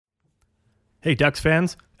Hey, Ducks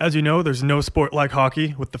fans. As you know, there's no sport like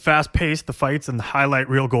hockey. With the fast pace, the fights, and the highlight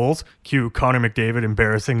reel goals. Cue Connor McDavid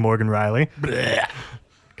embarrassing Morgan Riley.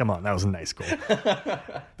 Come on, that was a nice goal.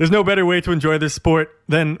 There's no better way to enjoy this sport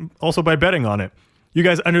than also by betting on it. You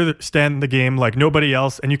guys understand the game like nobody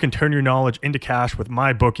else, and you can turn your knowledge into cash with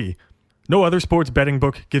MyBookie. No other sports betting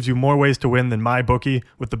book gives you more ways to win than MyBookie,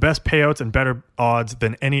 with the best payouts and better odds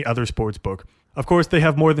than any other sports book. Of course, they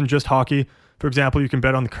have more than just hockey. For example, you can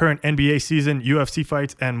bet on the current NBA season, UFC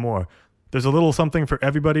fights, and more. There's a little something for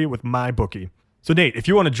everybody with MyBookie. So Nate, if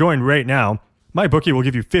you want to join right now, MyBookie will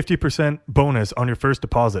give you 50% bonus on your first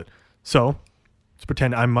deposit. So let's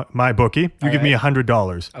pretend I'm MyBookie. You give me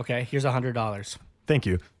 $100. Okay, here's $100. Thank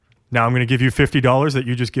you. Now I'm going to give you $50 that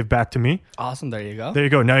you just give back to me. Awesome, there you go. There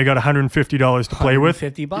you go. Now you got $150 to play with.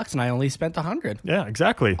 $50, and I only spent $100. Yeah,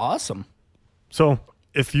 exactly. Awesome. So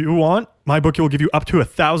if you want, MyBookie will give you up to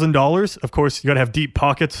 $1,000. Of course, you got to have deep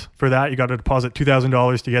pockets for that. You got to deposit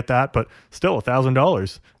 $2,000 to get that, but still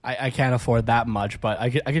 $1,000. I can't afford that much, but I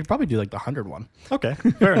could probably do like the 100 one. Okay,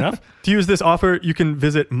 fair enough. To use this offer, you can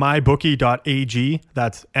visit mybookie.ag.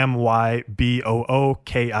 That's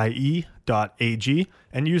MYBOOKIE.ag,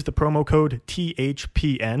 and use the promo code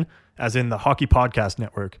THPN, as in the Hockey Podcast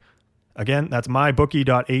Network. Again, that's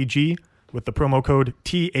mybookie.ag with the promo code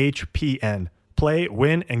THPN. Play,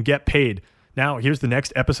 win, and get paid. Now, here's the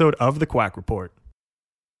next episode of the Quack Report.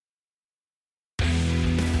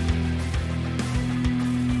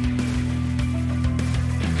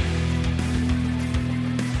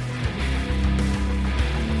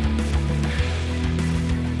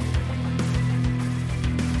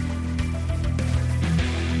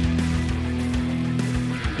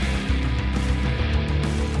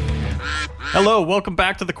 Hello, welcome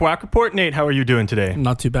back to the Quack Report. Nate, how are you doing today?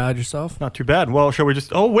 Not too bad, yourself? Not too bad. Well, shall we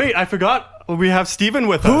just... Oh, wait, I forgot. We have Steven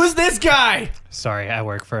with us. Who's this guy? Sorry, I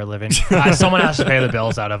work for a living. Someone has to pay the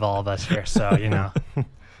bills out of all of us here, so, you know.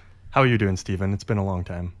 How are you doing, Steven? It's been a long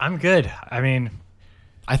time. I'm good. I mean...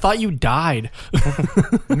 I thought you died.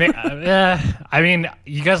 I mean,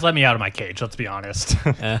 you guys let me out of my cage, let's be honest.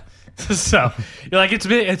 So, you're like,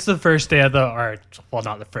 it's the first day of well,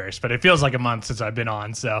 not the first, but it feels like a month since I've been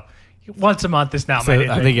on, so... Once a month is now so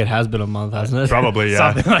I think it has been a month, hasn't it? Probably,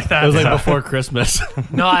 yeah. Something like that. It was like before Christmas.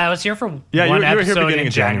 No, I was here for one episode in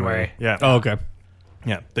January. Yeah. Oh, okay.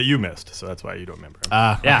 Yeah, that you missed, so that's why you don't remember.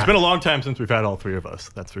 Yeah. It's been a long time since we've had all three of us,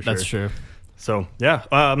 that's for sure. That's true. So, yeah.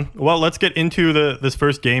 Well, let's get into this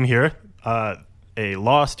first game here. A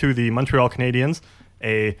loss to the Montreal Canadiens,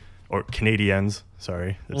 or Canadiens,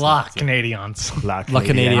 sorry. La Canadiens. La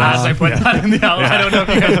Canadiens. As I put that in the outline, I don't know if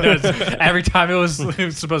you guys noticed. Every time it was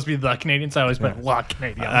supposed to be the Canadiens, I always put La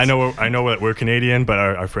Canadiens. I know that we're Canadian, but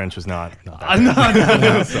our French is not that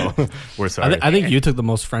No. So we're sorry. I think you took the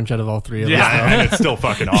most French out of all three of us. Yeah, and it's still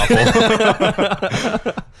fucking awful.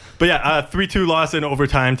 But yeah, 3-2 loss in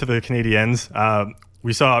overtime to the Canadiens.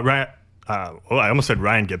 We saw Ryan... I almost said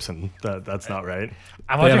Ryan Gibson. That's not right.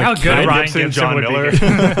 I wonder how good Ryan Gibson John would Miller. be.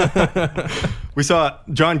 We saw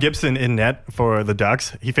John Gibson in net for the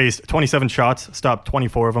Ducks. He faced 27 shots, stopped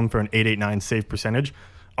 24 of them for an .889 save percentage.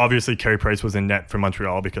 Obviously, Carey Price was in net for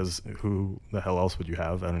Montreal because who the hell else would you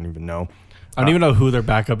have? I don't even know. I don't even know who their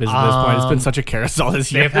backup is at this point. It's been such a carousel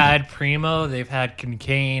this year. They've had Primo, they've had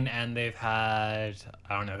Kincaid, and they've had...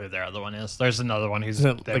 I don't know who their other one is. There's another one who's...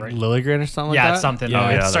 Isn't it like Lilligren or something like that? Yeah, it's something. Yeah,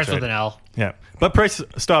 It that's starts right. with an L. Yeah, but Price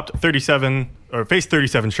faced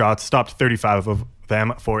 37 shots, stopped 35 of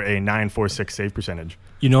them for a .946 save percentage.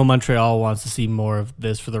 You know Montreal wants to see more of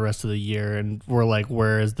this for the rest of the year, and we're like,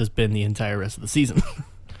 where has this been the entire rest of the season?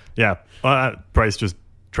 Yeah, Price just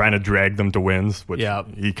trying to drag them to wins, which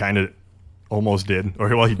he kind of almost did,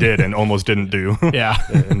 or well, he did and almost didn't do. Yeah,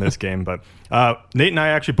 in this game. But Nate and I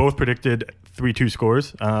actually both predicted 3-2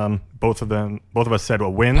 scores. Both of us said a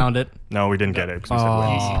win. Pound it. No, we didn't get it because we said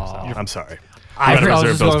wins. So I'm sorry. I gotta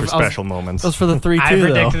reserve those for was- special moments. Those for the 3-2, I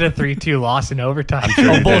predicted a 3-2 loss in overtime. Sure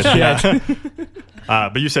you did. bullshit.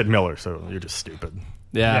 But you said Miller, so you're just stupid.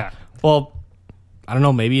 Yeah. Well, I don't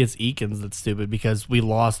know. Maybe it's Eakins that's stupid because we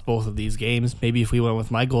lost both of these games. Maybe if we went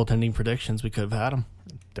with my goaltending predictions, we could have had them.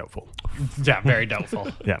 Doubtful. Yeah, very doubtful.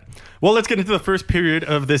 Yeah. Well, let's get into the first period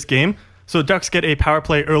of this game. So Ducks get a power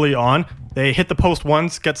play early on. They hit the post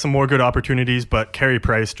once, get some more good opportunities, but Carey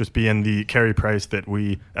Price just being the Carey Price that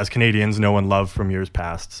we, as Canadians, know and love from years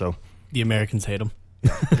past. So The Americans hate him.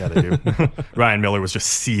 yeah, they do. Ryan Miller was just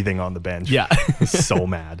seething on the bench. Yeah. So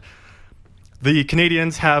mad. The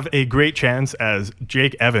Canadiens have a great chance as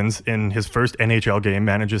Jake Evans, in his first NHL game,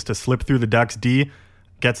 manages to slip through the Ducks' D,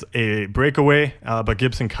 gets a breakaway, but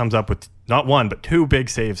Gibson comes up with not one, but two big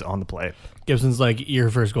saves on the play. Gibson's like, your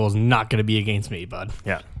first goal is not going to be against me, bud.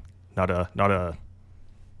 Yeah. not a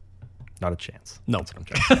chance. No. That's what I'm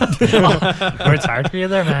trying to say. Words hard for you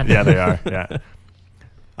there, man. Yeah, they are.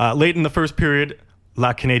 Yeah. Late in the first period,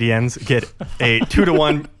 La Canadiens get a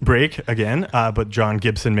 2-1 break again, but John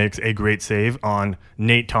Gibson makes a great save on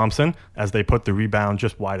Nate Thompson as they put the rebound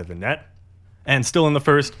just wide of the net. And still in the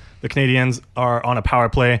first, the Canadiens are on a power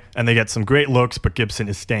play, and they get some great looks, but Gibson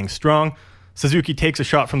is staying strong. Suzuki takes a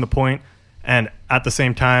shot from the point, and at the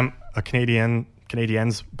same time, a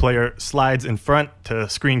Canadiens player slides in front to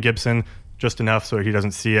screen Gibson just enough so he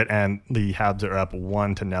doesn't see it, and the Habs are up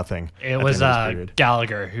 1-0. It was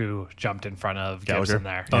Gallagher who jumped in front of Gibson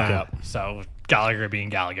there. Okay. Yeah. So Gallagher being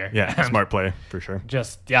Gallagher. Yeah, smart play for sure. It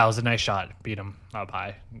was a nice shot. Beat him up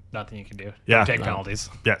high. Nothing you can do. Yeah. Take penalties.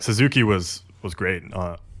 Yeah, Suzuki was great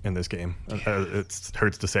in this game. It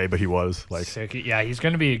hurts to say, but he was like. Suzuki, yeah, he's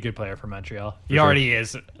going to be a good player for Montreal. He sure. already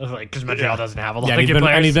is, like, because Montreal doesn't have a lot of he's good been,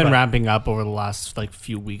 players. and he's been but- ramping up over the last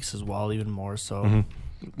few weeks as well, even more. So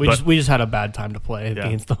we But- just had a bad time to play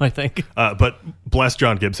against them, I think. But bless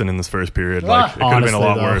John Gibson in this first period. Like it could have been a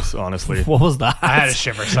lot Honestly, though. worse, honestly. What was that? I had a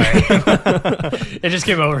shiver, sorry. It just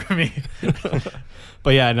came over me.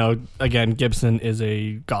 But yeah, no, again, Gibson is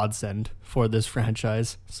a godsend for this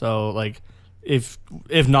franchise. So like if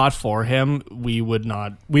not for him,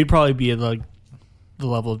 we'd probably be at like the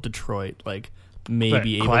level of Detroit, like maybe But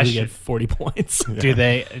able to question. get 40 points. Do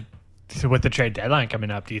they, so with the trade deadline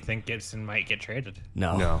coming up, do you think Gibson might get traded?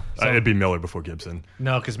 No, it'd be Miller before Gibson.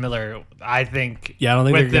 No, because Miller, I think, Yeah, I don't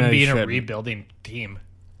think with they're them gonna being a trade- rebuilding team,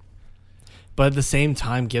 But at the same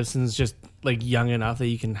time, Gibson's just like young enough that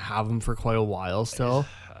you can have him for quite a while still.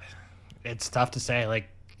 it's tough to say. Like,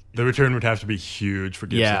 The return would have to be huge for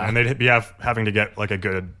Gibson, Yeah. and they'd be having to get like a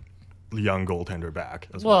good young goaltender back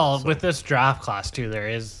as well, so. with this draft class too, there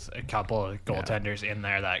is a couple of goaltenders in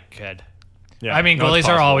there that could. Yeah, I mean, no, it's goalies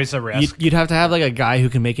are possible. always a risk. You'd have to have like a guy who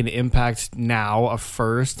can make an impact now, a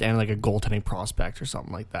first, and like a goaltending prospect or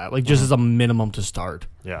something like that. Like just as a minimum to start.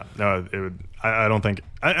 Yeah, no, it would. I don't think.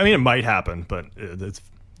 I mean, it might happen, but it's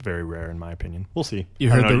very rare in my opinion. We'll see. You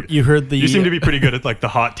I heard don't know. you heard the. You seem to be pretty good at like the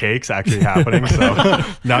hot takes actually happening. So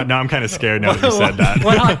now I'm kind of scared now that you said that.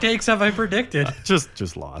 What hot takes have I predicted?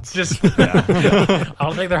 Just lots. Just, yeah. I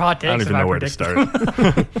don't think they're hot takes. I don't even if know where to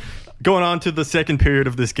predict- start. Going on to the second period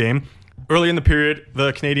of this game. Early in the period,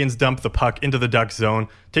 the Canadians dump the puck into the Ducks zone,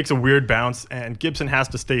 takes a weird bounce, and Gibson has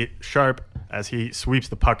to stay sharp as he sweeps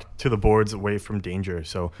the puck to the boards away from danger.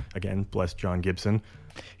 So, again, bless John Gibson.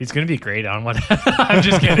 He's going to be great on what. I'm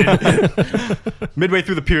just kidding. Midway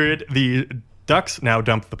through the period, the Ducks now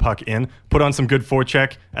dump the puck in, put on some good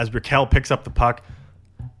forecheck as Raquel picks up the puck.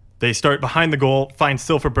 They start behind the goal, find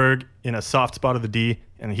Silverberg in a soft spot of the D,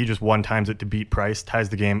 and he just one-times it to beat Price, ties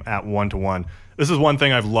the game at 1-1. This is one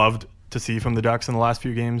thing I've loved to see from the Ducks in the last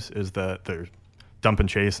few games is that their dump and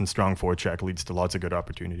chase and strong forecheck leads to lots of good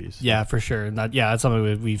opportunities. Yeah, for sure. And that's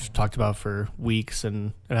something we've talked about for weeks,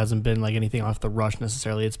 and it hasn't been like anything off the rush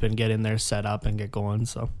necessarily. It's been get in there, set up, and get going.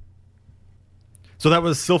 So that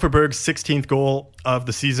was Silverberg's 16th goal of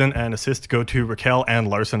the season, and assists go to Raquel and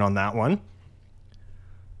Larson on that one.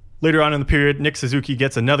 Later on in the period, Nick Suzuki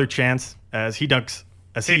gets another chance as he dances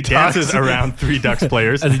around three Ducks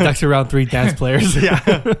players. as he ducks around three dance players.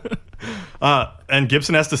 Yeah. And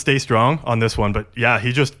Gibson has to stay strong on this one, but yeah,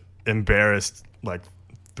 he just embarrassed like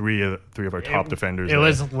three of our top defenders. It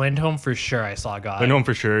was Lindholm for sure. I saw got. I know him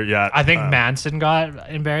for sure. Yeah, I think Manson got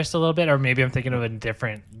embarrassed a little bit, or maybe I'm thinking of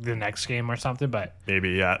the next game or something. But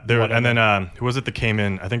maybe yeah. And then who was it that came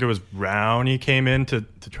in? I think it was Rowney came in to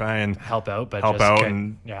try and help out, but help just out, couldn't-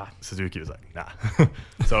 and yeah. Suzuki was like, nah.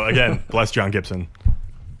 So again, bless John Gibson.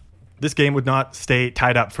 This game would not stay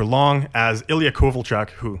tied up for long as Ilya Kovalchuk,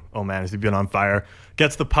 who, oh man, has he been on fire,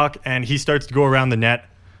 gets the puck and he starts to go around the net,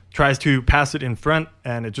 tries to pass it in front,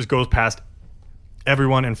 and it just goes past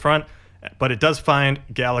everyone in front. But it does find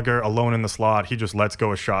Gallagher alone in the slot. He just lets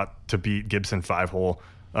go a shot to beat Gibson 5-hole.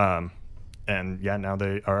 And yeah, now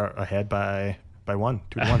they are ahead by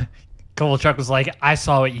 2-1. Kovalchuk was like, I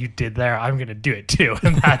saw what you did there. I'm going to do it too.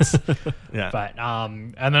 And that's, Yeah. But,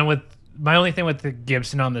 and then with my only thing with the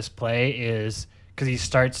Gibson on this play is because he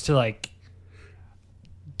starts to like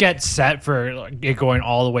get set for it going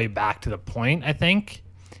all the way back to the point, I think.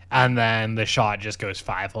 And then the shot just goes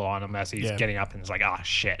 5-hole on him as he's getting up and is like, oh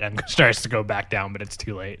shit, and starts to go back down, but it's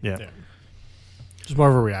too late. Yeah. Just more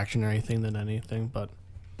of a reactionary thing than anything. But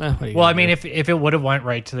what are you Well, I gonna mean, do? if it would have went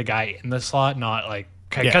right to the guy in the slot, not like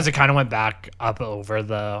because it kind of went back up over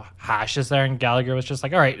the hashes there, and Gallagher was just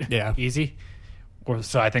like, all right, easy.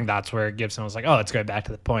 So I think that's where Gibson was like, oh, let's go back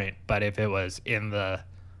to the point. But if it was if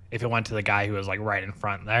it went to the guy who was like right in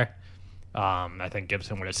front there, I think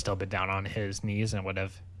Gibson would have still been down on his knees and would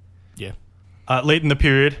have Yeah. Late in the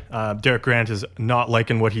period, Derek Grant is not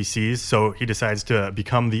liking what he sees, so he decides to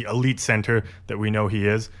become the elite center that we know he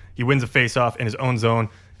is. He wins a face-off in his own zone,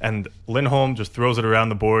 and Lindholm just throws it around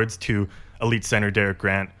the boards to elite center Derek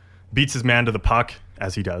Grant, beats his man to the puck,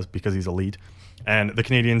 as he does because he's elite, and the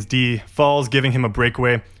Canadiens' D falls, giving him a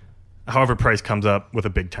breakaway. However, Price comes up with a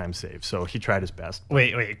big-time save, so he tried his best.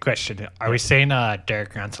 Wait, question. Are we saying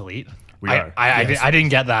Derek Grant's elite? We are. I didn't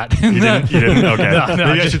get that. You didn't? Okay. No,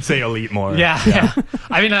 Maybe I should say elite more. Yeah.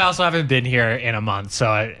 I mean, I also haven't been here in a month, so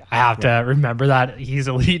I have to remember that he's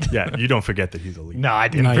elite. Yeah, you don't forget that he's elite. No, I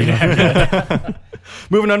didn't No, you forget.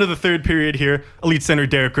 Moving on to the third period here, elite center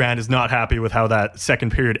Derek Grant is not happy with how that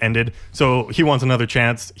second period ended, so he wants another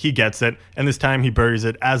chance. He gets it, and this time he buries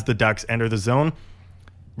it as the Ducks enter the zone.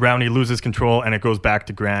 Rowney loses control, and it goes back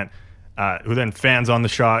to Grant, who then fans on the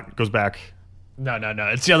shot, goes back. No.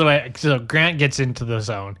 It's the other way. So Grant gets into the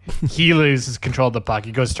zone. He loses control of the puck.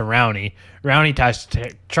 He goes to Rowney. Rowney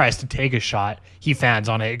tries to take a shot. He fans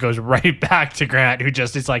on it. It goes right back to Grant, who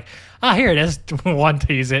just is like, here it is. One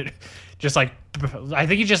tees it. Just like, I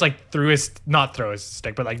think he just like not throw his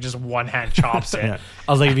stick, but like just one hand chops it. Yeah.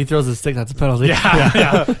 I was like, if he throws his stick, that's a penalty.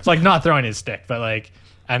 Yeah. It's like not throwing his stick, but like,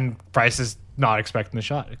 and Price is not expecting the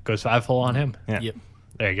shot. It goes 5-hole on him. Yeah. Yep.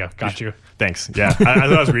 There you go. Got you. Thanks. Yeah.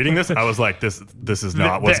 As I was reading this, I was like, this is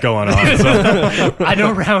not what's going on. So, I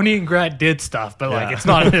know Rowney and Grant did stuff, but like it's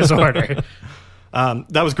not in his order.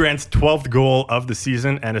 that was Grant's 12th goal of the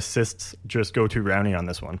season, and assists just go to Rowney on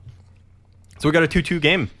this one. So we got a 2-2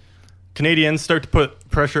 game. Canadiens start to put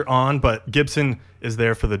pressure on, but Gibson is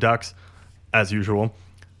there for the Ducks, as usual.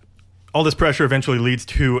 All this pressure eventually leads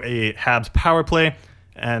to a Habs power play,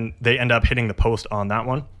 and they end up hitting the post on that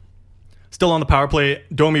one. Still on the power play,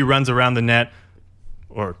 Domi runs around the net,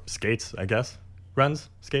 or skates, I guess.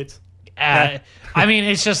 Skates? I mean,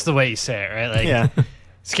 it's just the way you say it, right? Like, Yeah.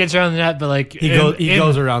 skates around the net, but like He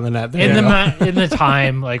goes around the net. There in you go. in the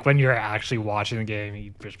time, like when you're actually watching the game,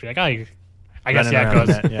 you'd just be like, I guess Running it around goes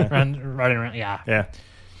the net, yeah. running around, yeah. Yeah.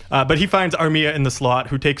 But he finds Armia in the slot,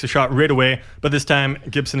 who takes a shot right away. But this time,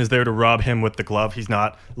 Gibson is there to rob him with the glove. He's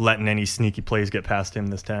not letting any sneaky plays get past him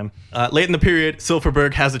this time. Late in the period,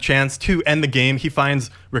 Silfverberg has a chance to end the game. He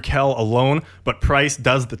finds Raquel alone, but Price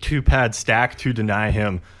does the two-pad stack to deny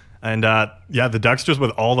him. And the Ducks just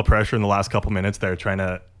with all the pressure in the last couple minutes, they're trying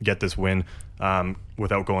to get this win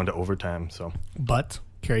without going to overtime. So, But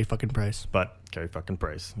Carey fucking Price.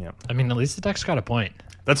 Yeah. I mean, at least the Ducks got a point.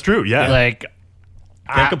 That's true, yeah. Like,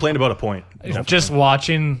 Can't complain about a point. just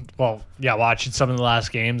watching some of the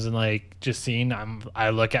last games and like just seeing, I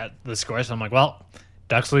look at the scores and I'm like, well,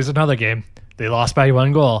 Ducks lose another game. They lost by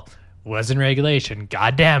 1 goal. Was in regulation.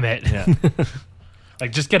 God damn it. Yeah.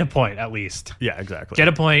 Like, just get a point at least. Yeah, exactly. Get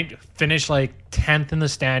a point, finish like 10th in the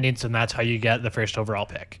standings, and that's how you get the first overall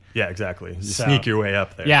pick. Yeah, exactly. You So- sneak your way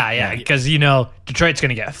up there. Yeah, because Detroit's going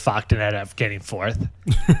to get fucked and end up getting 4th.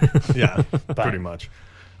 Yeah, pretty much.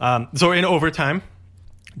 So in overtime,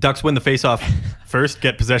 Ducks win the faceoff first,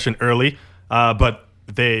 get possession early, but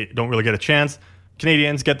they don't really get a chance.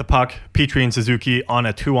 Canadiens get the puck. Petrie and Suzuki on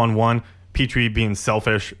a 2-on-1. Petrie, being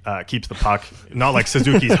selfish, keeps the puck. Not like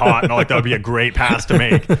Suzuki's hot, not like that would be a great pass to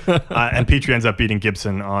make. And Petrie ends up beating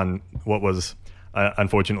Gibson on what was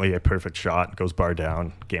unfortunately a perfect shot. Goes bar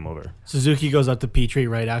down, game over. Suzuki goes up to Petrie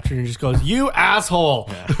right after and just goes, "You asshole."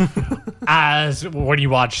 Yeah. As when you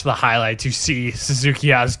watch the highlights, you see Suzuki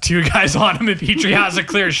has 2 guys on him and Petrie has a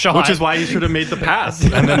clear shot. Which is why he should have made the pass.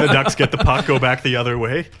 And then the Ducks get the puck, go back the other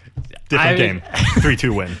way. Different game.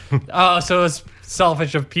 3-2 win. Oh, so it's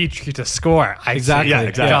selfish of Petrie to score. Exactly. Yeah,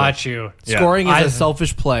 exactly. Got you. Yeah. Scoring is a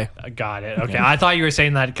selfish play. I got it. Okay. I thought you were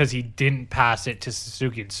saying that because he didn't pass it to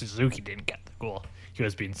Suzuki and Suzuki didn't get the goal. He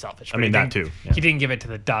was being selfish. I mean, But that too. Yeah. He didn't give it to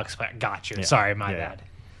the Ducks, but got you. Yeah. Sorry, my Yeah. bad.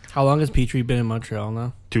 How long has Petrie been in Montreal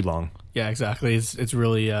now? Too long. Yeah, exactly. It's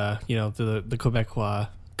really the Quebecois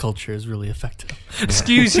culture is really effective.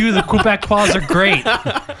 Excuse you, the Quebecois are great.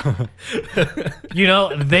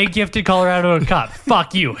 They gifted Colorado a cup.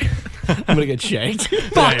 Fuck you. I'm gonna get shanked.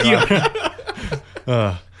 Fuck you.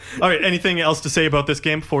 All right. Anything else to say about this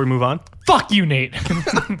game before we move on? Fuck you, Nate.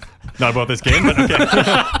 Not about this game, but okay.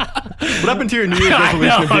 What happened to your New Year's I resolution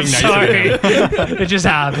know, of being I'm nice sorry. again? It just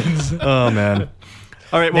happens. Oh, man.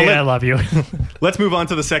 All right. Well, Nate, I love you. let's move on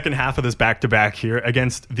to the second half of this back-to-back here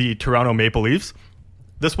against the Toronto Maple Leafs.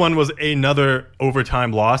 This one was another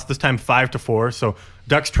overtime loss, this time 5-4. So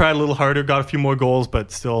Ducks tried a little harder, got a few more goals,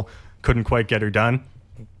 but still couldn't quite get her done.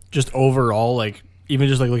 Just overall, even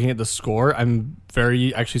just looking at the score, I'm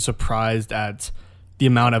very actually surprised at the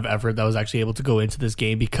amount of effort that was actually able to go into this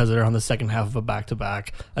game because they're on the second half of a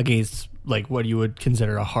back-to-back against what you would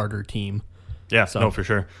consider a harder team. Yeah, So- no, for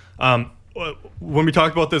sure. When we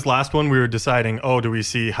talked about this last one, we were deciding, do we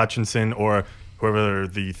see Hutchinson or whoever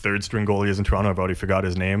the third string goalie is in Toronto? I've already forgot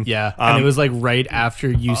his name. Yeah, and it was like right after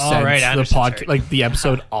you sent right, the Anderson's hurt. like the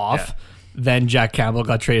episode off. Then Jack Campbell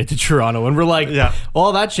got traded to Toronto, and we're like,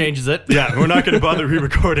 well, that changes it. Yeah, we're not going to bother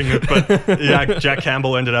re-recording it, but yeah, Jack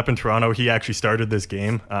Campbell ended up in Toronto. He actually started this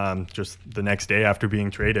game just the next day after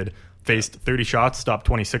being traded. Faced 30 shots, stopped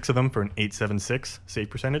 26 of them for an .876 save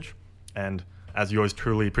percentage. And as yours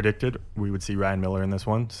truly predicted, we would see Ryan Miller in this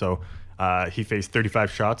one. So he faced 35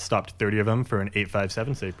 shots, stopped 30 of them for an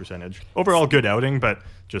 .857 save percentage. Overall, good outing, but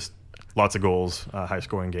just lots of goals,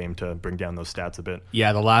 high-scoring game to bring down those stats a bit.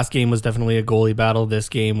 Yeah, the last game was definitely a goalie battle. This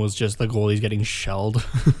game was just the goalies getting shelled.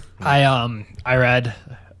 I read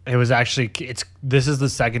it was actually this is the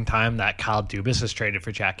second time that Kyle Dubas has traded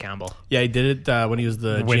for Jack Campbell. Yeah, he did it when he was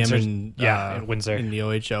the Windsor, GM in Windsor in the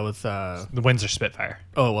OHL with. the Windsor Spitfire.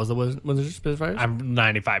 Oh, it was the Windsor Spitfires? I'm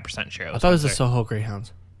 95% sure. I thought it was the Soho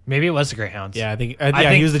Greyhounds. Maybe it was the Greyhounds. Yeah, I think think-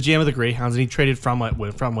 he was the GM of the Greyhounds, and he traded from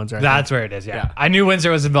Windsor. That's where it is. Yeah. I knew Windsor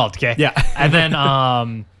was involved. Okay. Yeah. And then,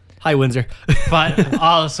 Hi, Windsor. but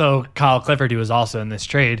also Kyle Clifford, who was also in this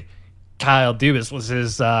trade. Kyle Dubas was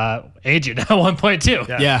his agent at one point too.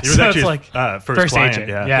 Yeah. He was So actually it's his first client. agent.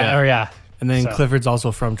 Yeah. And then So- Clifford's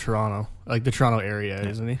also from Toronto, like the Toronto area,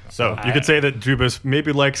 isn't he? So you could say that Dubas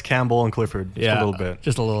maybe likes Campbell and Clifford just a little bit.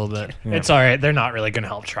 Just a little bit. It's all right. They're not really going to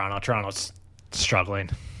help Toronto. Toronto's struggling.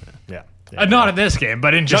 Yeah. Not in this game,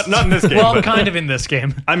 but in just Not in this game, Well, but- kind of in this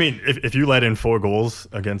game. I mean, if you let in 4 goals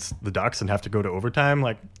against the Ducks and have to go to overtime,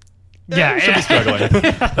 like, Yeah, you should be struggling.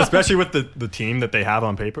 Especially with the team that they have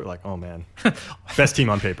on paper. Like, oh, man. Best team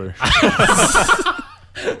on paper.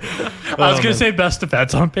 I was going to say best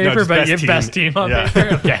defense on paper, just but best you team. best team on Yeah.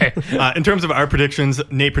 paper. Okay. In terms of our predictions,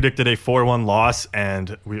 Nate predicted a 4-1 loss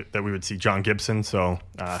and that we would see John Gibson. So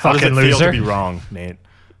how does it Fucking feel loser. to be wrong, Nate?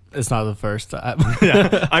 It's not the first time.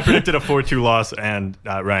 Yeah, I predicted a 4-2 loss and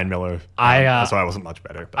Ryan Miller. So I wasn't much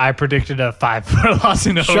better. But I predicted a 5-4 loss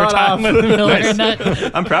in Shut overtime up. with Miller Nice. in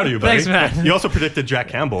net. I'm proud of you, buddy. Thanks, man. You also predicted Jack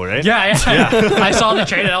Campbell, right? Yeah. I saw the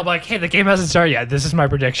trade and I'm like, hey, the game hasn't started yet. This is my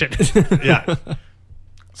prediction. Yeah.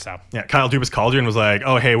 So Yeah, Kyle Dubas called you and was like,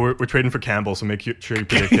 "Oh, hey, we're trading for Campbell, so make sure you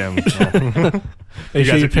predict him." Yeah. Make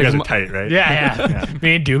sure you pick guys him are tight, right? yeah.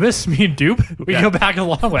 Me and Dubas, me and Dube, we Yeah. go back a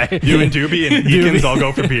long way. You and Doobie and Eakins all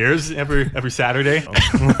go for beers every Saturday.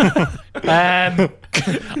 And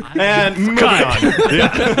And moving on.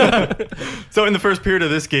 Yeah. So in the first period of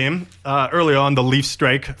this game, early on, the Leafs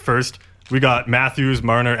strike first. We got Matthews,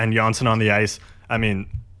 Marner, and Janssen on the ice. I mean,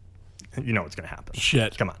 you know what's going to happen.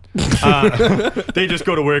 Shit. Come on. They just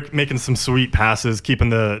go to work making some sweet passes, keeping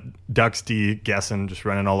the Ducks D guessing, just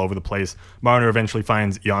running all over the place. Marner eventually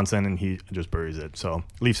finds Janssen, and he just buries it. So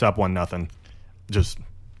Leafs up 1-0. Just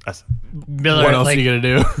Miller, What else like, are you going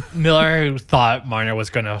to do? Miller thought Marner was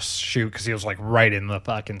going to shoot because he was like right in the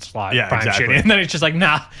fucking slot. Yeah, prime exactly. shooting. And then he's just like,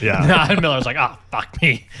 nah. And Miller's like, oh, fuck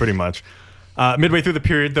me. pretty much. Midway through the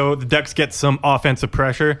period, though, the Ducks get some offensive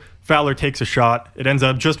pressure. Fowler takes a shot. It ends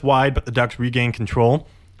up just wide, but the Ducks regain control.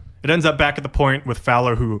 It ends up back at the point with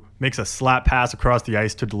Fowler, who makes a slap pass across the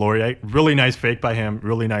ice to Delorier. Really nice fake by him.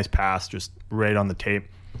 Really nice pass, just right on the tape.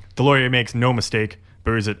 Delorier makes no mistake,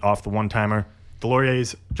 buries it off the one-timer.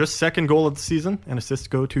 Delorier's just second goal of the season, and assists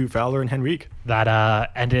go to Fowler and Henrique. That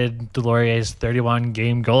ended Delorier's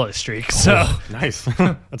 31-game goalless streak. So, Nice.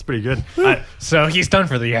 That's pretty good. so he's done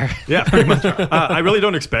for the year. Yeah, pretty much. I really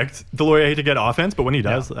don't expect Delorier to get offense, but when he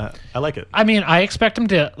does, I like it. I mean, I expect him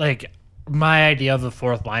to, like, my idea of the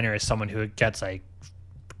fourth liner is someone who gets, like,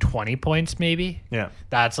 20 points maybe. Yeah.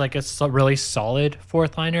 That's, like, a really solid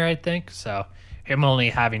fourth liner, I think. So, him only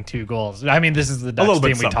having 2 goals. I mean, this is the Ducks little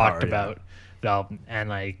bit team we talked subpar, about. Though, and,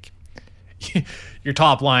 like, your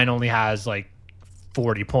top line only has, like,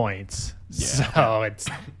 40 points. So,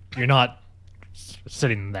 you're not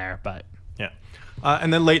sitting there, but... Yeah.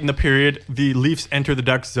 And then late in the period, the Leafs enter the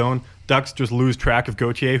Ducks zone. Ducks just lose track of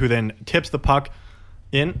Gauthier, who then tips the puck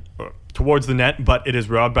in towards the net, but it is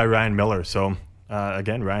robbed by Ryan Miller. So,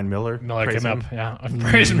 again, Ryan Miller. Miller praise came him. up. Yeah.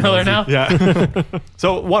 Praise Miller now. Yeah.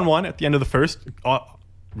 So 1-1 at the end of the first.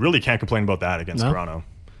 Really can't complain about that against Toronto.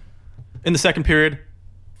 In the second period,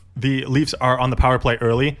 the Leafs are on the power play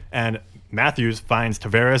early, and Matthews finds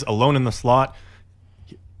Tavares alone in the slot.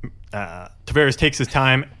 Tavares takes his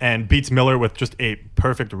time and beats Miller with just a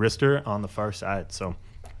perfect wrister on the far side. So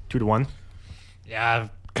 2-1. Yeah, I've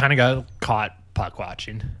kind of got caught puck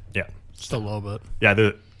watching. Yeah. Just a little bit.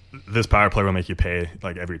 Yeah, this power play will make you pay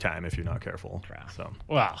like every time if you're not careful. So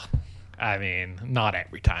Well, I mean, not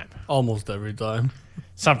every time. Almost every time.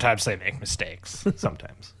 Sometimes they make mistakes.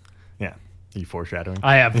 sometimes. Yeah. You foreshadowing?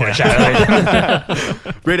 I am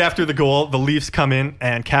foreshadowing. Right after the goal, the Leafs come in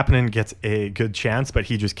and Kapanen gets a good chance, but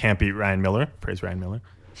he just can't beat Ryan Miller. Praise Ryan Miller.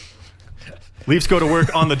 Leafs go to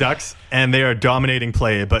work on the Ducks, and they are dominating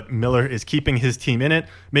play, but Miller is keeping his team in it,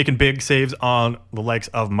 making big saves on the likes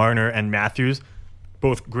of Marner and Matthews,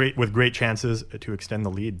 both great with great chances to extend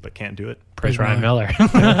the lead, but can't do it. Praise Ryan Miller.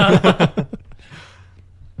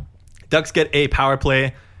 Ducks get a power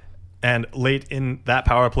play, and late in that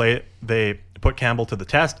power play, they put Campbell to the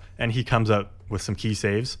test, and he comes out with some key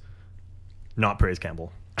saves. Not praise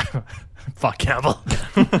Campbell. Fuck Campbell.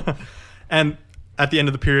 And at the end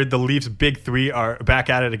of the period, the Leafs' big three are back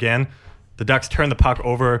at it again. The Ducks turn the puck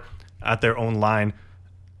over at their own line.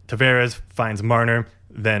 Tavares finds Marner,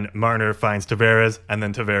 then Marner finds Tavares, and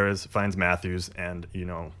then Tavares finds Matthews, and you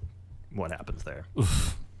know what happens there.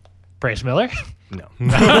 Oof. Praise Miller? No.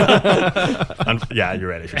 Yeah, you're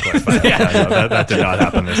right. I should clarify. That did not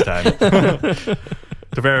happen this time.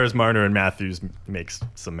 Tavares, Marner, and Matthews makes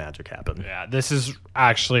some magic happen. Yeah, this is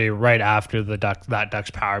actually right after that Ducks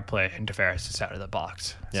power play, and Tavares is out of the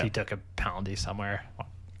box. So Yeah. he took a penalty somewhere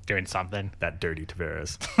doing something. That dirty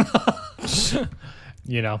Tavares.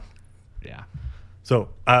 You know? Yeah. So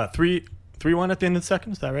 3-1 at the end of the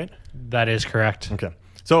second. Is that right? That is correct. Okay.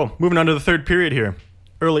 So moving on to the third period here.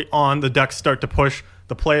 Early on, the Ducks start to push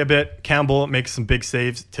the play a bit. Campbell makes some big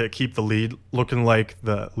saves to keep the lead, looking like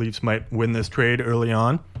the Leafs might win this trade early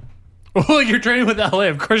on. Well, you're trading with LA.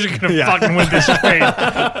 Of course you're going to fucking win this trade.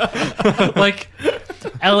 Like,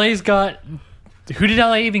 LA's got... Who did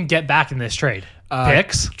LA even get back in this trade?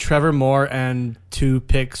 Picks? Trevor Moore and 2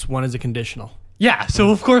 picks. 1 is a conditional. Yeah,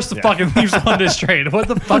 so of course the fucking Leafs won this trade. What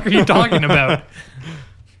the fuck are you talking about?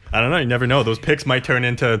 I don't know. You never know. Those picks might turn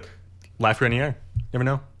into Lafreniere. Never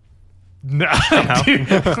know. No, dude.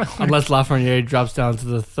 Unless Lafreniere drops down to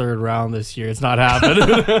the 3rd round this year. It's not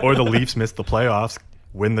happening. Or the Leafs miss the playoffs,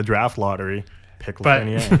 win the draft lottery, pick But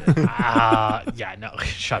Lafreniere. yeah, no,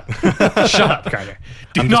 shut up, Carter.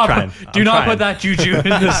 I'm just trying. Do I'm not trying. put that juju in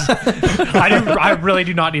this. I really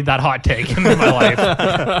do not need that hot take in my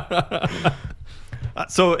life.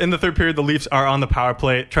 So in the third period, the Leafs are on the power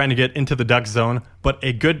play, trying to get into the Ducks zone, but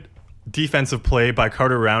a good defensive play by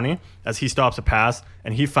Carter Rowney as he stops a pass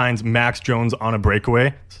and he finds Max Jones on a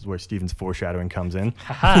breakaway. This is where Steven's foreshadowing comes in.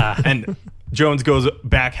 And Jones goes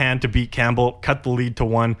backhand to beat Campbell, cut the lead to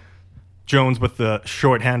 1. Jones with the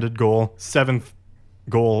shorthanded goal, 7th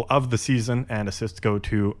goal of the season, and assists go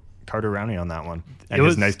to Carter Rowney on that one. And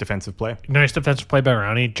his nice defensive play. Nice defensive play by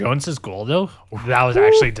Rowney. Jones's goal, though, that was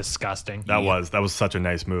actually disgusting. That was such a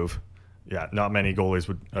nice move. Yeah, not many goalies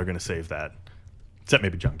are going to save that. Except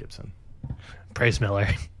maybe John Gibson. Praise Miller.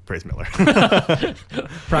 Praise Miller.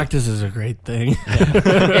 Practice is a great thing.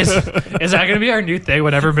 Is that going to be our new thing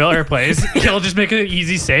whenever Miller plays? He'll just make an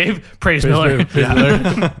easy save. Praise Miller.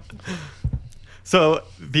 So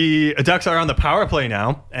the Ducks are on the power play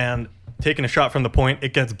now and taking a shot from the point.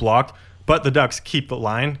 It gets blocked, but the Ducks keep the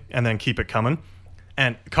line and then keep it coming.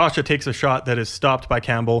 And Kasha takes a shot that is stopped by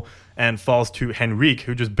Campbell and falls to Henrique,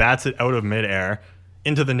 who just bats it out of midair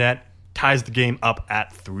into the net, ties the game up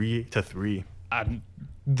at 3-3.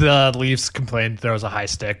 The Leafs complained there was a high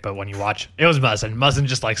stick, but when you watch, it was Muzzin. Muzzin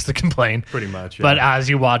just likes to complain. Pretty much, yeah. But as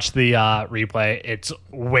you watch the replay, it's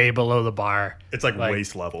way below the bar. It's like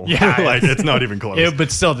waist level. Yeah. Like it's not even close.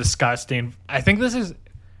 But still disgusting. I think this is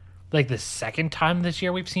like the second time this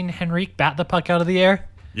year we've seen Henrique bat the puck out of the air.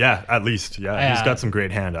 Yeah, at least. Yeah, he's got some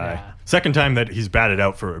great hand-eye. Yeah. Second time that he's batted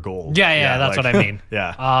out for a goal. Yeah, that's what I mean.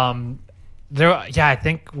 Yeah. I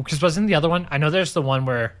think, because wasn't the other one? I know there's the one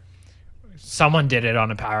where someone did it on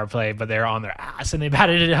a power play, but they're on their ass and they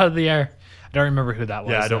batted it out of the air. I don't remember who that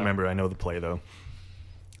was. Yeah, I don't remember. I know the play, though.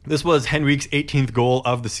 This was Henrique's 18th goal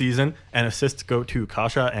of the season, and assists go to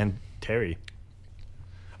Kasha and Terry.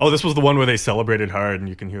 Oh, this was the one where they celebrated hard, and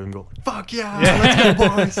you can hear them go, "Fuck yeah,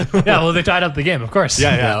 let's go, boys!" Yeah, well, they tied up the game, of course.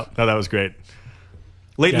 Yeah. No, that was great.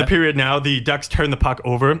 Late in the period now, the Ducks turn the puck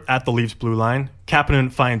over at the Leafs' blue line.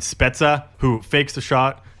 Kapanen finds Spezza, who fakes the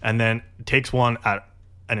shot and then takes one at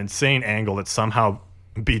an insane angle that somehow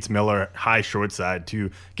beats Miller high short side to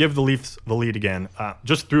give the Leafs the lead again.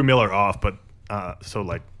 Just threw Miller off, but so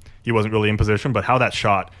like he wasn't really in position. But how that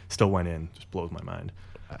shot still went in just blows my mind.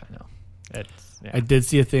 I know. I did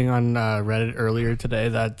see a thing on Reddit earlier today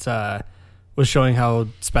that was showing how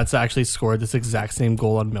Spezza actually scored this exact same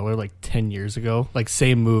goal on Miller like 10 years ago. Like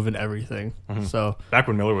same move and everything. Mm-hmm. So back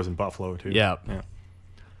when Miller was in Buffalo too. Yeah.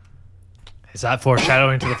 Is that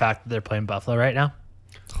foreshadowing to the fact that they're playing Buffalo right now?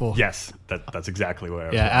 Cool. Yes, that's exactly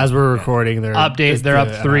where. As we're recording, they're up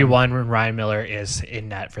 3-1 when Ryan Miller is in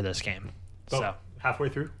net for this game. So halfway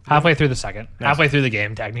through. Halfway through the second. Nice. Halfway through the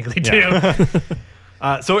game, technically, too.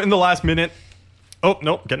 Yeah. So in the last minute, oh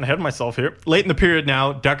no, getting ahead of myself here. Late in the period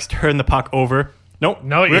now, Ducks turn the puck over. Nope.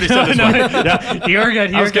 No, we already said this one. Yeah. You were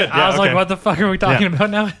good. You were good. Yeah, I was okay. like, what the fuck are we talking about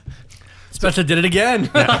now? Spencer did it again.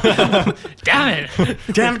 Damn it.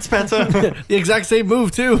 Damn it, Spencer. The exact same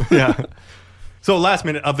move too. Yeah. So last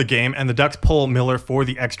minute of the game, and the Ducks pull Miller for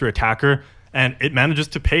the extra attacker, and it manages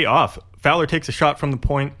to pay off. Fowler takes a shot from the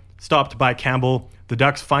point, stopped by Campbell. The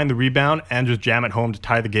Ducks find the rebound and just jam it home to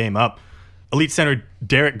tie the game up. Elite center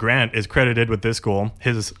Derek Grant is credited with this goal.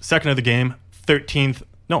 His second of the game, 13th.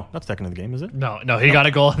 No, not second of the game, is it? No, he got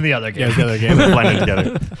a goal in the other game. Yeah, the other game. Blended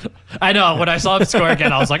together. I know. When I saw him score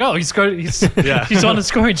again, I was like, oh, he scored. He's on a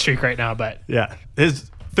scoring streak right now. But Yeah. His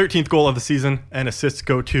 13th goal of the season, and assists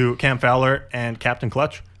go to Cam Fowler and Captain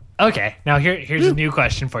Clutch. okay, now here's a new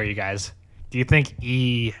question for you guys. Do you think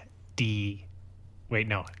Wait,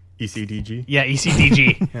 no. ECDG? Yeah,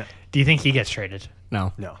 ECDG. Yeah. Do you think he gets traded?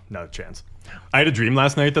 No. No, not a chance. I had a dream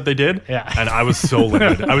last night that they did, Yeah. and I was so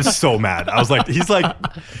livid. I was so mad. I was like, he's like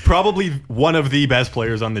probably one of the best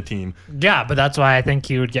players on the team. Yeah, but that's why I think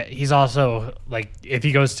he would get. He's also like, if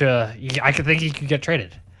he goes to, I could think he could get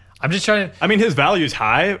traded. I'm just trying to. I mean, his value's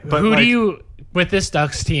high, but Who like, do you with this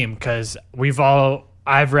Ducks team? Because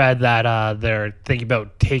I've read that they're thinking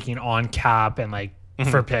about taking on cap and like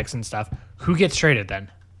for picks and stuff. Who gets traded then?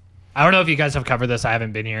 I don't know if you guys have covered this. I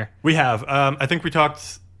haven't been here. We have. I think we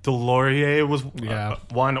talked. Delorier was Yeah.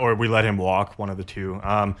 one, or we let him walk, one of the two.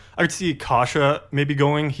 I could see Kasha maybe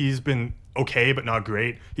going. He's been okay, but not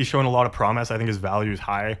great. He's shown a lot of promise. I think his value is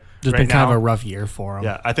high. Just right been kind now. of a rough year for him.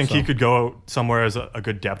 Yeah, I think he could go somewhere as a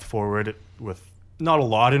good depth forward with not a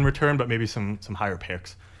lot in return, but maybe some higher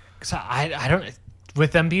picks. Cause I don't,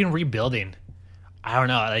 with them being rebuilding, I don't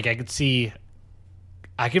know. Like I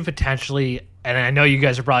could potentially, and I know you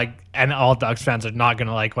guys are probably, and all Ducks fans are not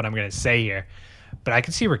gonna like what I'm gonna say here, but I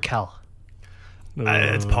could see Raquel.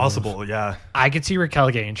 It's possible, yeah. I could see Raquel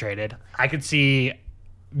getting traded. I could see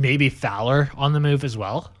maybe Fowler on the move as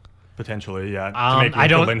well. Potentially, yeah. To make I room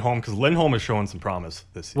don't- for Lindholm, because Lindholm is showing some promise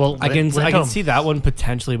this season. Well, I can Lindholm- see that one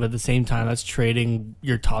potentially, but at the same time, that's trading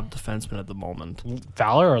your top defenseman at the moment.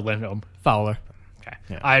 Fowler or Lindholm. Fowler. Okay.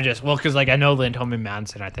 Yeah. Because like I know Lindholm and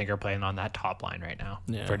Manson, I think, are playing on that top line right now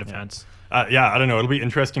for defense. Yeah, I don't know. It'll be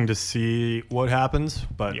interesting to see what happens,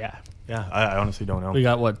 but Yeah. I honestly don't know. We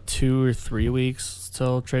got 2 or 3 weeks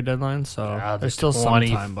till trade deadline, so there's still some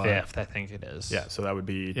time. But 25th, I think it is. Yeah, so that would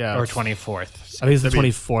be Or 24th. I think it's the That'd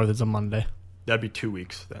be- 24th. It's a Monday. that'd be 2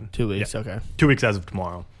 weeks then. 2 weeks. Yeah. Okay. 2 weeks as of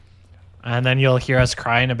tomorrow. And then you'll hear us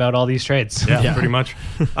crying about all these trades. Yeah, Yeah. pretty much.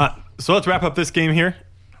 So let's wrap up this game here.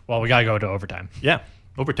 Well, we got to go to overtime. Yeah,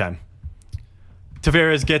 overtime.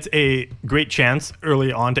 Tavares gets a great chance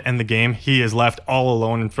early on to end the game. He is left all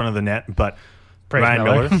alone in front of the net, but Praise Ryan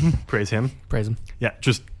Miller. Miller, praise him. Praise him. Yeah,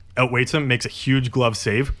 just outweights him, makes a huge glove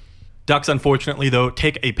save. Ducks, unfortunately, though,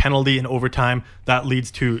 take a penalty in overtime. That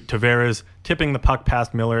leads to Tavares tipping the puck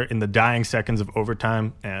past Miller in the dying seconds of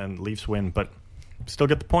overtime, and Leafs win, but still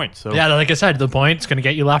get the point. So Yeah, like I said, the point's going to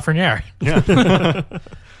get you Lafreniere.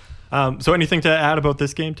 So anything to add about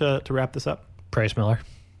this game to wrap this up? Praise Miller.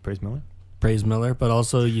 Praise Miller. Praise Miller, but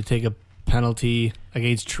also you take a penalty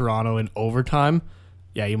against Toronto in overtime.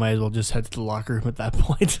 Yeah, you might as well just head to the locker room at that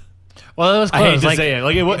point. Well, it was I close. hate to like, say it.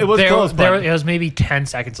 Like it was close, but it was maybe 10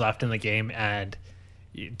 seconds left in the game, and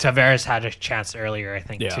Tavares had a chance earlier, I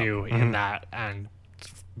think, Yeah. too, in that, and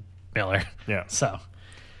Miller. Yeah. So,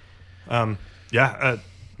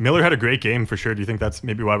 Miller had a great game for sure. Do you think that's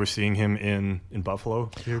maybe why we're seeing him in Buffalo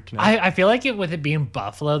here tonight? I feel like with it being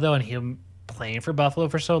Buffalo, though, and him playing for Buffalo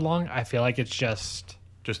for so long, I feel like it's just...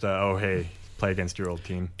 Just hey, play against your old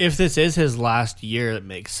team. if this is his last year, it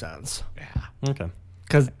makes sense. Yeah. Okay.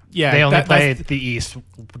 Because They only that's- played the East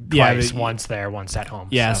Yeah, twice, they- once there, once at home.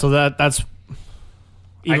 Yeah, so that's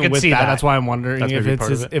even could with see that, that. that's why I'm wondering That's if maybe it's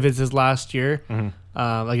part of his, it. if it's his last year, Mhm.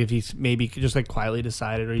 like if he's maybe just like quietly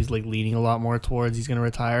decided, or he's like leaning a lot more towards he's gonna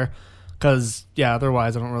retire. Because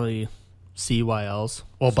otherwise I don't really see why else.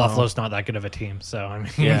 Well, So, Buffalo's not that good of a team, so I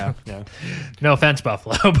mean, Yeah, Yeah. no offense,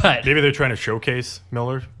 Buffalo, but Maybe they're trying to showcase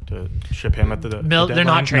Miller to ship him at the they're deadline?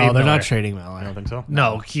 not trading. no, they're Miller. not trading I Miller. don't think so.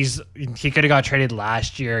 No, he could have got traded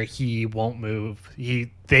last year. He won't move.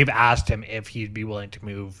 They've asked him if he'd be willing to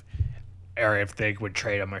move, or if they would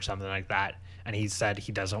trade him or something like that, and he said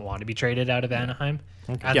he doesn't want to be traded out of Anaheim,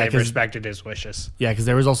 and Yeah, they've 'cause- respected his wishes. Yeah, because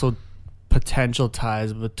there was also potential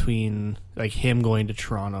ties between like him going to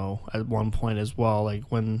Toronto at one point as well, like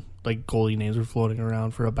when like goalie names were floating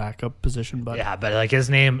around for a backup position. But Yeah, but like his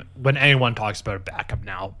name, when anyone talks about a backup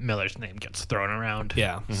now, Miller's name gets thrown around.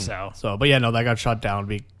 yeah. So But yeah, no, that got shut down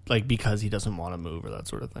because he doesn't want to move or that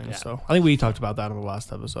sort of thing. Yeah. So I think we talked about that in the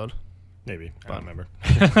last episode. Maybe. I don't remember.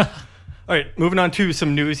 All right, moving on to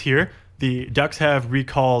some news here. The Ducks have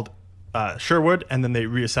recalled Sherwood, and then they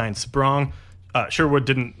reassigned Sprong. Sherwood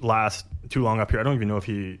didn't last too long up here. I don't even know if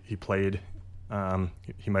he played.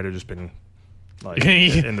 He might have just been like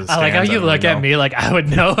in the stands. I like how you look at me like I would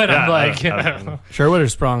know, and Yeah, I'm like, I don't know. Sherwood or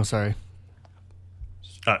Sprong? Sorry.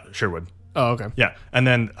 Sherwood. Oh, okay. Yeah, and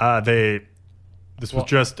then this was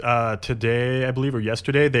just today, I believe, or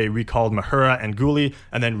yesterday. They recalled Mahura and Gooley,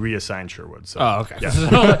 and then reassigned Sherwood. So, Oh, okay. yeah.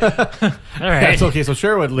 all right. That's okay. So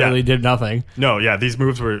Sherwood literally did nothing. No, yeah, these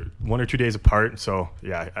moves were 1 or 2 days apart. So,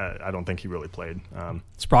 yeah, I don't think he really played.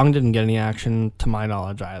 Sprong didn't get any action to my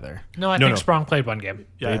knowledge either. No, I No, think no. Sprong played one game.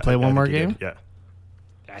 Yeah, Did he play one think more he game? did, Yeah,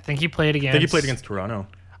 I think he played against. I think he played against Toronto.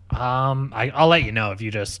 I'll let you know if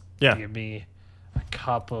you just Yeah. give me a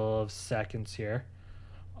couple of seconds here.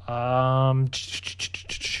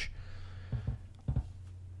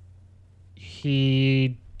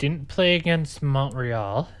 He didn't play against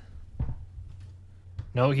Montreal.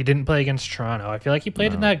 No, he didn't play against Toronto. I feel like he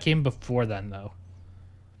played in that game before then, though.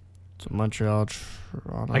 So Montreal,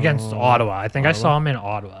 Toronto. Against Ottawa. I think I saw him in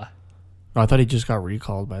Ottawa. No, I thought he just got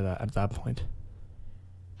recalled at that point.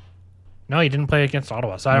 No, he didn't play against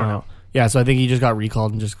Ottawa, so I don't know. Yeah, so I think he just got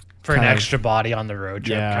recalled and just For an kind of- extra body on the road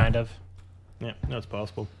trip, Yeah. kind of. Yeah, that's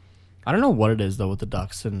possible. I don't know what it is though with the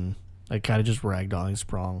Ducks and like kind of just ragdolling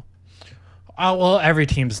Sprong. Oh, well, every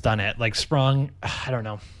team's done it. Like Sprong, I don't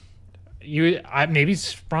know. Maybe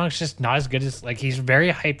Sprong's just not as good as he's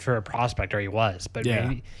very hyped for a prospect, or he was, but Yeah.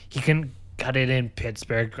 maybe he can cut it in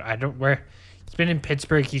Pittsburgh. He's been in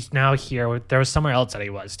Pittsburgh. He's now here. There was somewhere else that he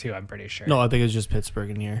was too. I'm pretty sure. No, I think it's just Pittsburgh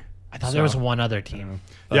in here. I thought there was one other team.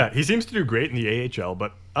 Yeah, he seems to do great in the AHL,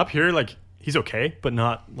 but up here, he's okay, but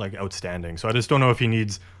not outstanding. So I just don't know if he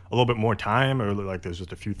needs a little bit more time, or there's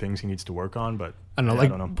just a few things he needs to work on. But I don't know. yeah,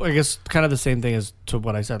 I don't know. I guess kind of the same thing as to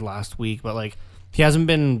what I said last week, but he hasn't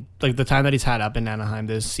been the time that he's had up in Anaheim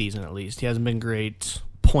this season at least. He hasn't been great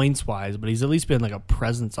points wise, but he's at least been a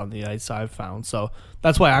presence on the ice I've found. So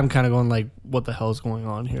that's why I'm kind of going what the hell is going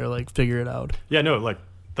on here? Figure it out. Yeah, no,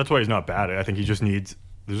 that's why he's not bad. I think he just needs.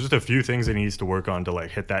 There's just a few things that he needs to work on to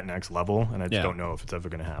hit that next level, and I just don't know if it's ever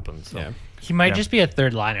going to happen. So. Yeah. He might just be a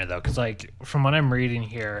third liner though, because from what I'm reading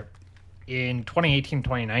here, in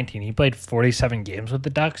 2018-2019, he played 47 games with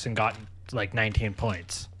the Ducks and got 19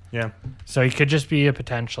 points. Yeah. So he could just be a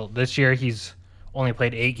potential. This year he's only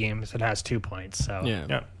played 8 games and has 2 points. So Yeah.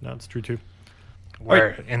 Yeah, no, that's true too.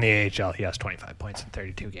 where in the AHL he has 25 points in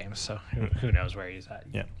 32 games. So who knows where he's at?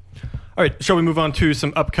 Yeah. All right, shall we move on to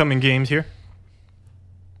some upcoming games here?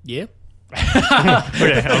 Yeah.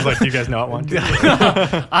 Okay, I was like, do you guys not want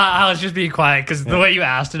to? I was just being quiet because the way you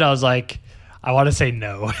asked it, I was like, I want to say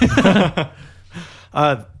no.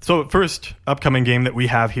 So first upcoming game that we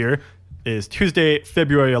have here is Tuesday,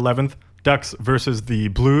 February 11th, Ducks versus the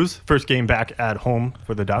Blues. First game back at home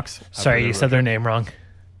for the Ducks. Sorry, you said their name wrong.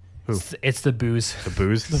 Who? It's the Booze. The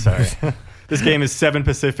Booze. Sorry. This game is 7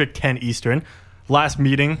 Pacific, 10 Eastern. Last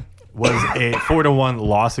meeting was a 4-1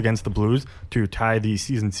 loss against the Blues to tie the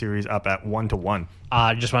season series up at 1-1.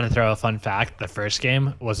 Just want to throw a fun fact. The first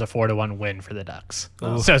game was a 4-1 win for the Ducks.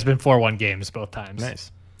 So it's been 4-1 games both times.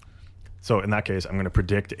 Nice. So in that case, I'm going to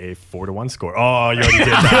predict a 4-1 score. Oh, you already did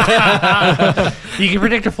that. You can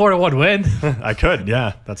predict a 4-1 win. I could.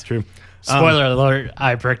 Yeah, that's true. Spoiler alert,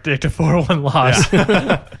 I predict a 4-1 loss.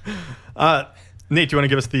 Nate, do you want to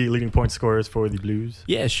give us the leading point scorers for the Blues?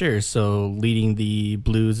 Yeah, sure. So leading the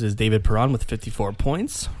Blues is David Perron with 54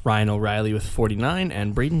 points, Ryan O'Reilly with 49,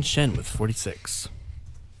 and Braden Shen with 46.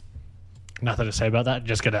 Nothing to say about that.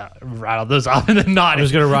 Just going to rattle those off and then not. I'm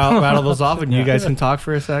just going to rattle those off, and you guys can talk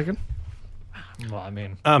for a second. Well, I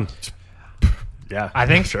mean, Yeah, I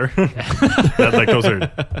think sure. Those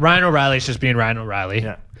are Ryan O'Reilly's just being Ryan O'Reilly.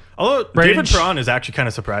 yeah. Although Braden David Perron is actually kind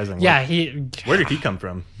of surprising. Yeah, Where did he come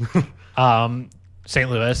from? St.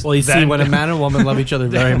 Louis. Well, you see, then- when a man and woman love each other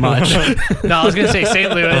very much. No, I was going to say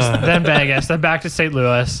St. Louis, then Vegas, then back to St.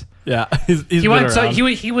 Louis. Yeah, He went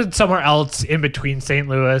he went somewhere else in between St.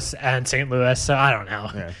 Louis and St. Louis, so I don't know.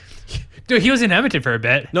 Yeah. Dude, he was in Edmonton for a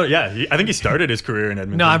bit. No, yeah. I think he started his career in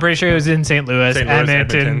Edmonton. No, I'm pretty sure he was in St. Louis, St. Louis,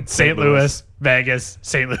 Edmonton, Edmonton, St. St. Louis. Louis, Vegas,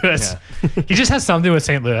 St. Louis. He just has something with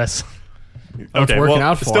St. Louis. Okay, working well,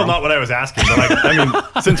 out for still him. not what I was asking. But like, I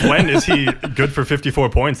mean, since when is he good for 54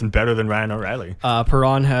 points and better than Ryan O'Reilly?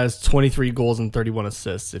 Perron has 23 goals and 31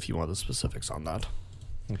 assists, if you want the specifics on that.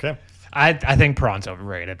 Okay. I think Perron's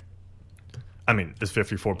overrated. I mean, is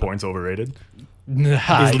 54 points overrated?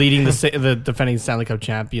 Is leading the defending Stanley Cup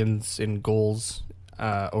champions in goals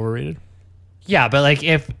overrated? Yeah, but like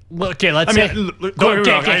let's say. Don't get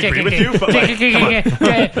me wrong, I agree with you, but like, come on.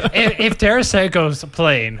 If Tarasenko's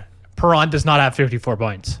playing, Perron does not have 54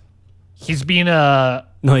 points. He's being a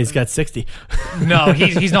No, he's got 60. no.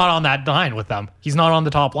 He's not on that line with them. He's not on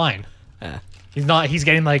the top line. Yeah. He's not. He's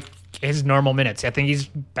getting like his normal minutes. I think he's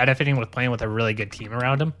benefiting with playing with a really good team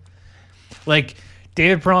around him. Like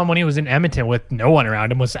David Perron, when he was in Edmonton with no one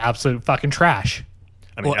around him, was absolute fucking trash.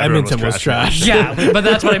 I mean, Well, everyone Edmonton was trash. Yeah, but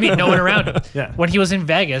that's what I mean. No one around him. Yeah. When he was in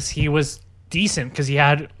Vegas, he was decent because he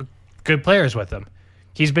had good players with him.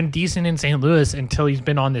 He's been decent in St. Louis until he's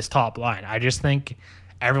been on this top line. I just think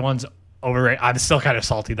everyone's overrated. I'm still kind of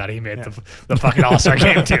salty that he made the fucking All-Star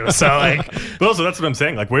game too. So like, But also, that's what I'm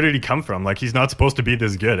saying. Like, where did he come from? Like, he's not supposed to be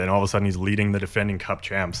this good, and all of a sudden, he's leading the defending Cup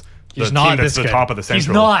champs. The he's not team that's this the good. top of the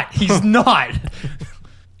Central. He's not.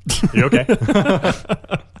 You okay?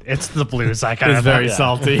 It's the Blues. I kind It's of very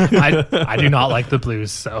salty. I do not like the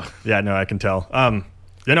Blues. So Yeah, no, I can tell.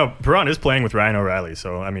 Perron is playing with Ryan O'Reilly,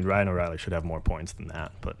 so I mean, Ryan O'Reilly should have more points than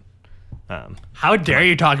that. But how dare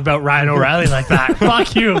you talk about Ryan O'Reilly like that?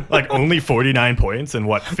 Fuck you. like, only 49 points in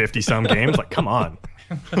what 50 some games? Like, come on,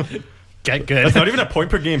 Get good. that's not even a point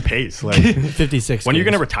per game pace. Like, 56. when are you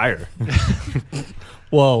games. gonna retire?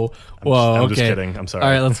 Whoa. I'm Okay. just kidding. I'm sorry.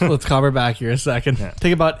 All right, let's cover back here a second. Yeah.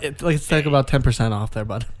 Let's take about 10% off there,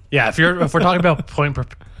 bud. Yeah, if we're talking about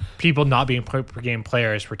people not being point per game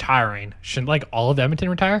players retiring, shouldn't like all of Edmonton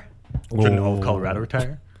retire? Shouldn't all of Colorado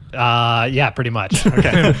retire? Yeah, pretty much.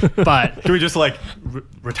 Okay. But Can we just like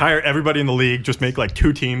retire everybody in the league? Just make like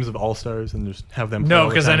 2 teams of all stars and just have them. Play no, all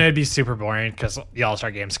the because then time? it'd be super boring because the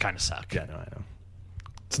All-Star games kind of suck. Yeah, no, I know.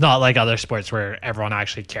 It's not like other sports where everyone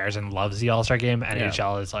actually cares and loves the All-Star game.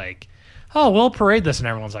 NHL is like, oh, we'll parade this, and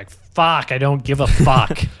everyone's like, fuck, I don't give a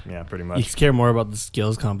fuck. Yeah, pretty You much. care more about the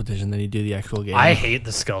skills competition than you do the actual game. I hate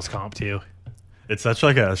the skills comp too. It's such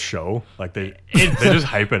like a show. Like they just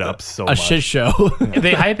hype it up so a much. shit show.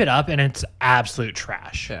 They hype it up, and it's absolute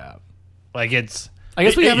trash. Yeah. Like it's. I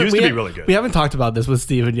guess It used to be really good. We haven't talked about this with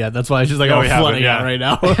Steven yet. That's why it's just like, No, I'm we haven't, flooding out yeah. right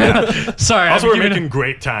now. Sorry, Also, I'm we're giving, making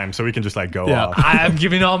great time, so we can just like go Yeah. off. I'm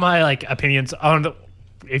giving all my like opinions on the.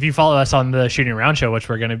 If you follow us on the Shooting Around show, which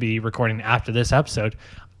we're going to be recording after this episode,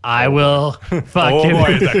 I will Oh fucking. boy,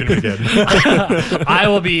 is that going to be good? I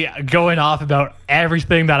will be going off about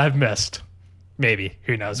everything that I've missed. Maybe.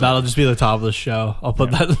 Who knows? That'll just be the top of the show. I'll put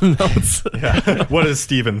that in the notes. Yeah. What does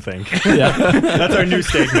Steven think? Yeah. That's our new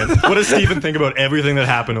statement. What does Steven think about everything that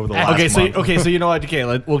happened over the last month? So you know what? Okay,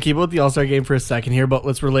 we'll keep it with the All-Star game for a second here, but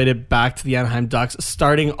let's relate it back to the Anaheim Ducks.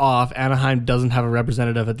 Starting off, Anaheim doesn't have a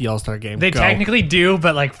representative at the All-Star game. They Go. technically do,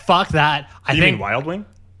 but like, fuck that. I You think. mean Wild Wing?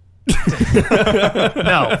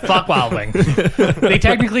 No, fuck Wild Wing. They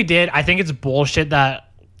technically did. I think it's bullshit that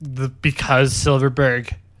because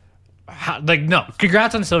Silverberg. No,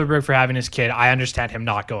 congrats on Silverberg for having his kid. I understand him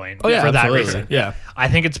not going for that absolutely. reason. Yeah. I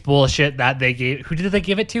think it's bullshit that they gave. Who did they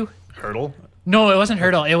give it to? Hurdle? No, it wasn't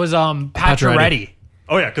Hurdle. It was Pacioretty.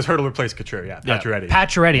 Oh, yeah, because Hurdle replaced Couture. Yeah, Pacioretty.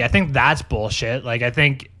 Pacioretty. I think that's bullshit. Like, I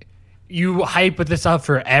think you hype this up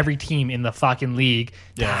for every team in the fucking league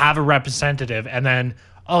to have a representative, and then,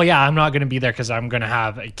 oh yeah, I'm not going to be there because I'm going to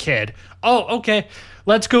have a kid. Oh, okay.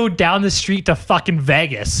 Let's go down the street to fucking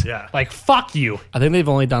Vegas. Yeah. Like, fuck you. I think they've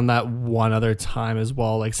only done that one other time as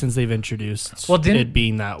well, like since they've introduced it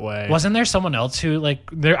being that way. Wasn't there someone else who, like,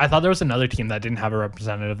 I thought there was another team that didn't have a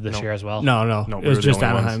representative this year as well. No, No, it we was were the just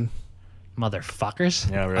only ones. Anaheim. Motherfuckers.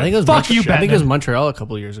 Yeah, right. I think it was Fuck you, I think it was Batman. Montreal a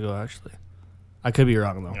couple of years ago, actually. I could be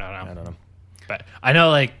wrong though. I I don't know. But I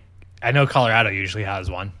know Colorado usually has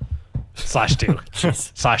one. /2.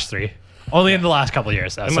 /3. Only in the last couple of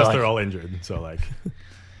years, though. Unless so, they're all injured. So, like,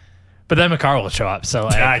 but then McCarr will show up. So,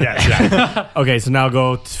 like, I guess, yeah. Okay, so now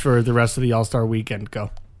go for the rest of the All-Star weekend. Go.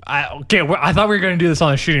 I thought we were going to do this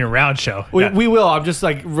on a Shooting Around show. We will. I'm just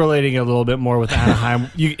like relating it a little bit more with Anaheim.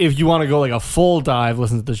 If you want to go like a full dive,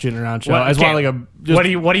 listen to the Shooting Around show. I just want like a. Just,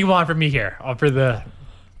 what do you want from me here? For the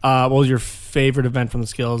what was your favorite event from the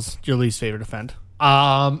skills? Your least favorite event?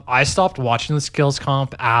 I stopped watching the skills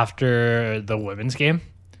comp after the women's game,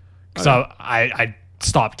 so I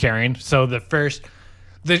stopped caring. So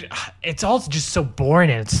it's all just so boring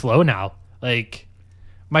and slow now. Like,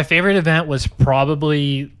 my favorite event was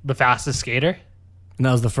probably the fastest skater. And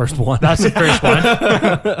that was the first one. That's the first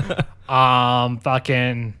one.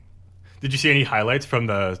 Fucking. Did you see any highlights from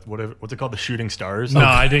the what's it called, the Shooting Stars? No,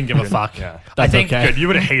 I didn't give a fuck. Yeah, I think okay. good. You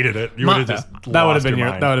would have hated it. You would have just That would have lost been your your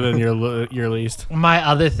mind. that would have been your least. my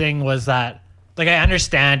other thing was that, like, I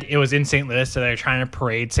understand it was in St. Louis, so they're trying to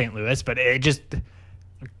parade St. Louis, but it just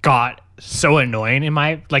got so annoying in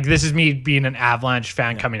my, like, this is me being an Avalanche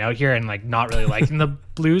fan coming out here and like not really liking the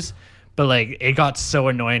Blues, but like it got so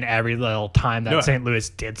annoying every little time that St. Louis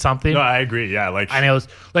did something. No, I agree. Yeah, like And it was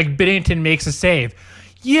like Binnington makes a save.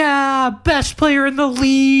 Yeah, best player in the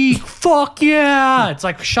league. Fuck yeah. It's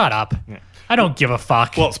like, shut up. Yeah. I don't give a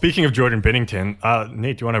fuck. Well, speaking of Jordan Binnington,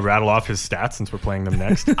 Nate, do you want to rattle off his stats since we're playing them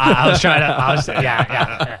next? I was trying to,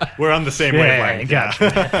 yeah. We're on the same wavelength.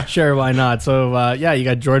 Gotcha. Sure, why not? So, you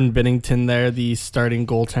got Jordan Binnington there, the starting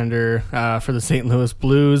goaltender for the St. Louis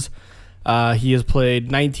Blues. He has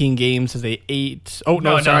played 19 games as a 8. Oh,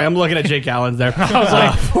 no, sorry. I'm looking at Jake Allen's there. I was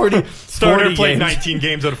like 40. Starter 40 played games. 19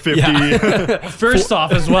 games out of 50. Yeah. First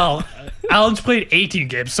off, as well, Allen's played 18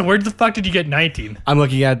 games. So where the fuck did you get 19? I'm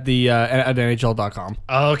looking at the at NHL.com.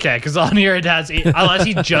 Okay, because on here it has, unless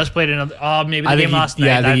he just played another. Oh, maybe the game last night.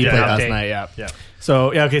 Yeah, I think he that played didn't last update. night. Yeah. Yeah.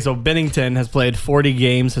 So So Binnington has played 40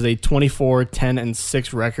 games, has a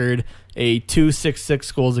 24-10-6 record, a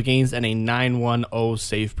 2.66 goals against, and a 9.10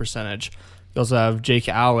 save percentage. You also have Jake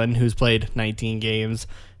Allen, who's played 19 games,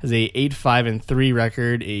 has a 8.5-3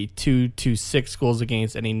 record, a 2.26 goals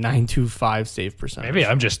against, and a 9.25 save percentage. Maybe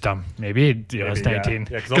I'm just dumb. Maybe it's Maybe, 19.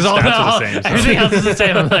 yeah. 'Cause all stats are the same, so. Everything else is the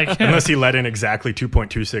same. I'm like, Unless he let in exactly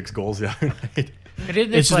 2.26 goals the other night. who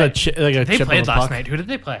did they It's just play? a They chip played on the last puck. night. Who did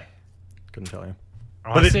they play? Couldn't tell you. I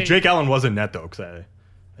But wanna say- Jake Allen was in net, though, because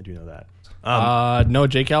I do know that. No,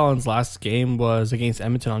 Jake Allen's last game was against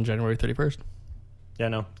Edmonton on January 31st. Yeah,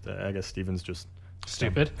 no. I guess Steven's just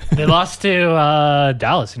Stupid. They lost to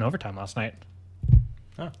Dallas in overtime last night.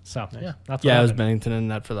 Oh, So, yeah. That's Yeah, what it was happened. Bennington in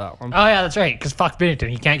net for that one. Oh, yeah, that's right. Because fuck Binnington.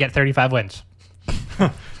 He can't get 35 wins.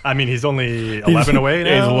 I mean, he's only 11 away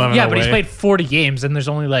now. He's 11 Yeah, but he's away. played 40 games, and there's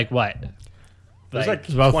only like, what? There's like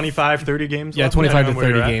about 25, 30 games Yeah, left. 25 to Depending on where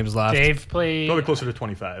 30 you're at. games left. Dave played Probably closer to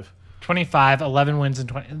 25. 25, 11 wins, and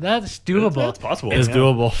 20. That's doable. That's possible. It's yeah.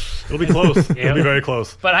 doable. It'll be close. It'll be very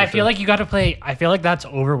close. But I for feel sure. like you got to play. I feel like that's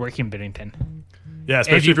overworking Binnington. Yeah,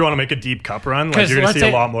 especially you- if you want to make a deep cup run, like 'Cause you're going to let's see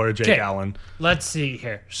a say- lot more of Jake okay. Allen. Let's see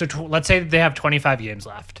here. So let's say they have 25 games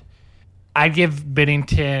left. I'd give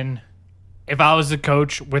Binnington, if I was the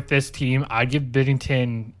coach with this team, I'd give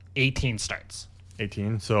Binnington 18 starts.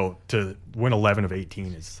 18. So to win 11 of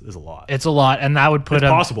 18 is a lot. It's a lot, and that would put It's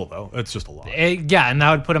him. possible, though. It's just a lot. Yeah, and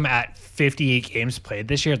that would put him at 58 games played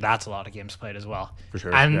this year. That's a lot of games played as well. For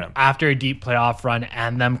sure, And yeah. after a deep playoff run,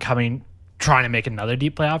 and them trying to make another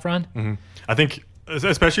deep playoff run. I think,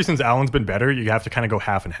 especially since Allen's been better, you have to kind of go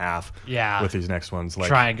half and half Yeah. with these next ones. Like,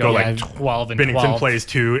 Try and go like like 12 and Binnington 12. plays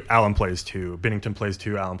 2, Allen plays 2. Binnington plays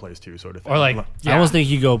 2, Allen plays 2, sort of thing. Or like, I yeah. almost think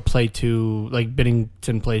you go play 2, like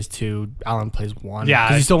Binnington plays 2, Allen plays 1. Yeah,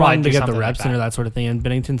 because you still probably want him to do get the something like reps in or that sort of thing. And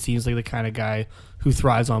Binnington seems like the kind of guy who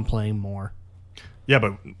thrives on playing more. Yeah,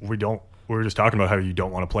 but we were just talking about how you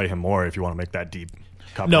don't want to play him more if you want to make that deep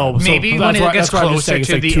cup No, run. so Maybe when that's it why- gets that's why I'm just closer saying it's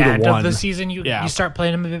to like the 2 to end of 1. the season, you start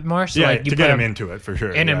playing him a bit more. So Yeah, like you to put get him into it, for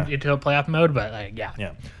sure. into a playoff mode. But like, yeah.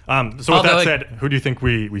 Yeah. So with Although, that like- said, who do you think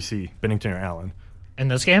we see, Binnington or Allen? In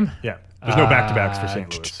this game, Yeah. There's no back-to-backs for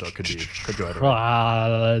St. Louis, so it could go either way.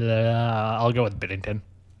 I'll go with Binnington.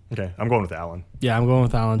 Okay, I'm going with Allen. Yeah, I'm going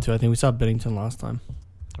with Allen too. I think we saw Binnington last time.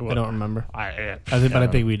 I don't remember. I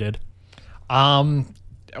think we did.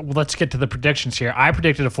 Let's get to the predictions here. I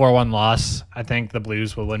predicted a 4-1 loss. I think the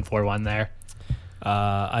Blues will win 4-1 there.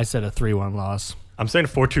 I said a 3-1 loss. I'm saying a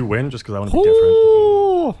 4-2 win just because I want to be different.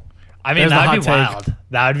 Ooh. I mean, There's the that would be hot take. wild.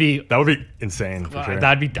 That would be That would be insane for sure.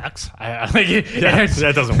 that'd be Ducks. Like, Yeah,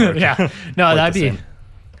 that doesn't work. Yeah, no, Quite that'd the be. same.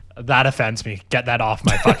 That offends me. Get that off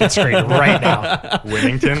my fucking screen right now.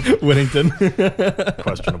 Winnington, Whittington.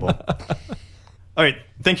 questionable. All right,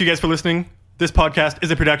 thank you guys for listening. This podcast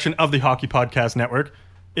is a production of the Hockey Podcast Network.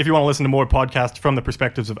 If you want to listen to more podcasts from the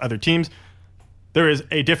perspectives of other teams, there is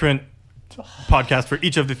a different podcast for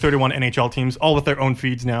each of the 31 NHL teams, all with their own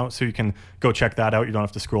feeds now, so you can go check that out. You don't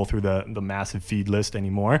have to scroll through the massive feed list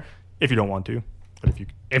anymore if you don't want to. But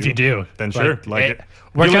if you do, then sure. If work you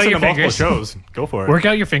out listen your to multiple fingers. shows, go for it. Work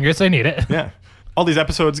out your fingers. They need it. Yeah. All these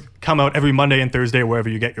episodes come out every Monday and Thursday wherever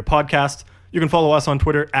you get your podcasts. You can follow us on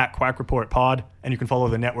Twitter at Quack Report Pod, and you can follow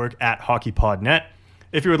the network at HockeyPodNet.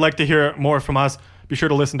 If you would like to hear more from us, be sure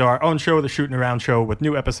to listen to our own show, The Shootin' Around Show, with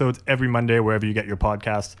new episodes every Monday wherever you get your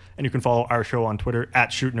podcasts. And you can follow our show on Twitter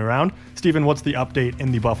at Shootin' Around. Steven, what's the update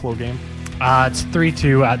in the Buffalo game? It's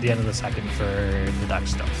 3-2 at the end of the second for the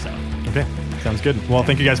Ducks still. So Okay, sounds good. Well,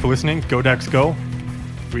 thank you guys for listening. Go Ducks, go.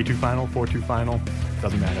 3-2 final, 4-2 final.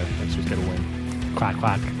 Doesn't matter. Let's just get a win. Quack,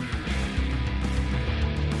 quack.